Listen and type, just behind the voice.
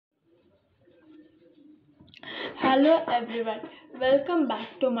Hello everyone, welcome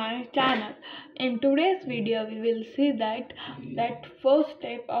back to my channel. In today's video we will see that first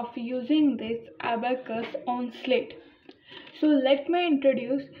step of using this abacus on slate. So let me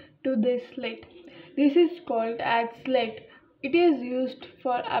introduce to this slate. This is called as slate. It is used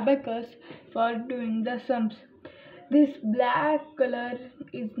for abacus for doing the sums. This black color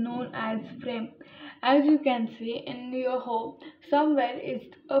is known as frame. As you can see in your home, somewhere is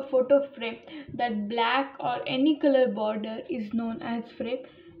a photo frame. That black or any color border is known as frame.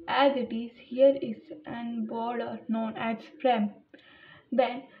 As it is, here is an border known as frame.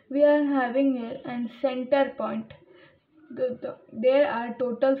 Then we are having here a center point. There are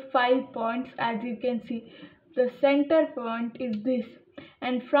total 5 points, as you can see. The center point is this,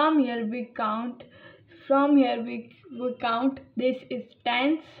 and from here we count. We count. This is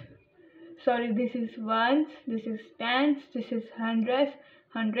tens. Sorry, this is ones. This is tens. This is hundreds,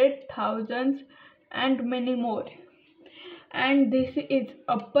 thousands, and many more. And this is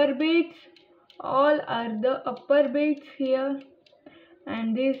upper beats. All are the upper beats here,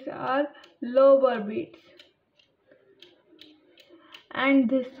 and these are lower beats. And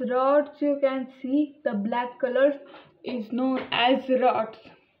this rods, you can see the black colors is known as rods.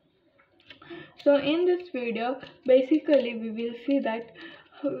 So in this video basically we will see that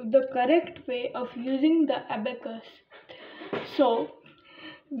the correct way of using the abacus. So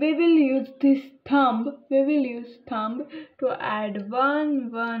we will use this thumb. We will use thumb to add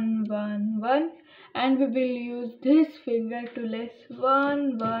 1, 1, 1, 1, and we will use this finger to less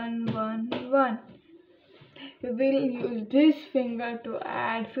 1, 1, 1, 1. We will use this finger to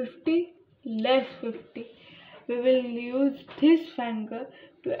add 50, less 50. We will use this finger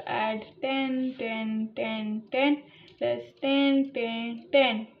to add 10, 10, 10, 10, less 10, 10,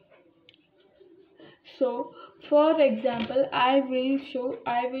 10. So, for example, I will show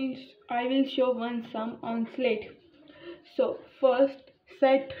one sum on slate. So, first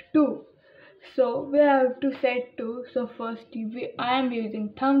set 2. So, we have to set 2. So, first I am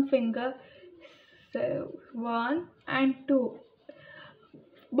using thumb finger. So 1 and 2.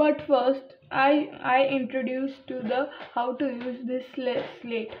 But first I introduce to the how to use this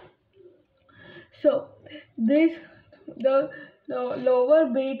slate. So the lower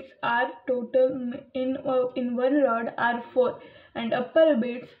beats are total in one rod are 4, and upper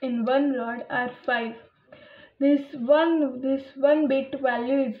beats in one rod are 5. This one bit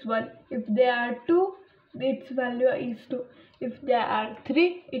value is 1. If there are 2, its value is 2. If there are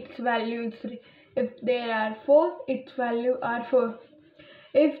 3, its value is 3. If there are 4, its value are 4.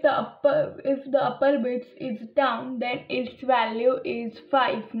 If the upper bits is down, then its value is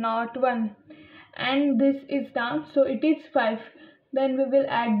 5, not 1. And this is down, so it is 5. Then we will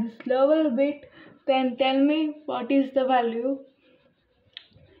add this lower bit. Then tell me what is the value.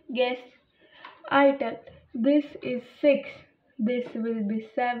 Guess. I tell. This is 6. This will be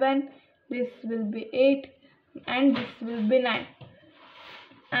 7. This will be 8. And this will be 9.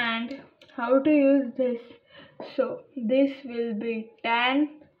 And how to use this? So this will be 10.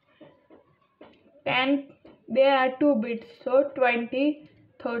 There are 2 bits, so 20,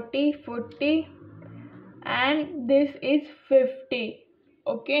 30, 40, and this is 50.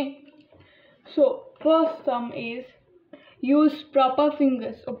 Okay. So first sum is use proper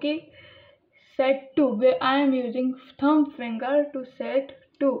fingers. Okay. Set 2. Where I am using thumb finger to set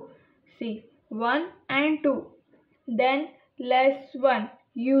 2. See, 1 and 2. Then less 1.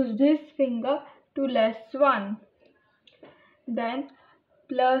 Use this finger to less 1. Then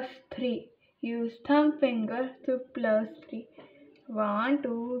plus 3. Use thumb finger to plus 3. 1,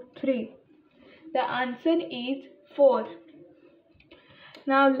 2, 3. The answer is 4.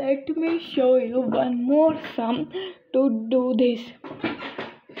 Now let me show you one more sum to do this.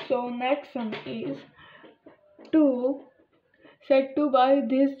 So next sum is 2. Set 2 by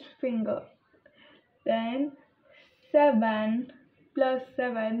this finger. Then 7 plus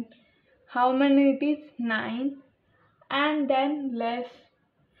 7, how many it is? 9, and then less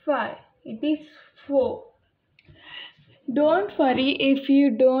 5, it is 4. Don't worry if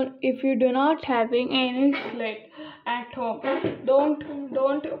you do not having any slate at home.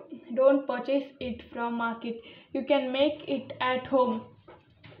 Don't purchase it from market. You can make it at home.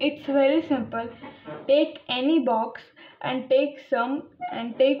 It's very simple. Take any box and take some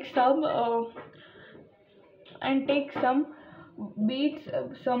beads,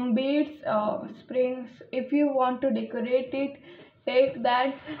 springs. If you want to decorate it, take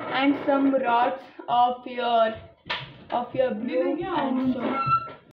that, and some rods of your blue and so.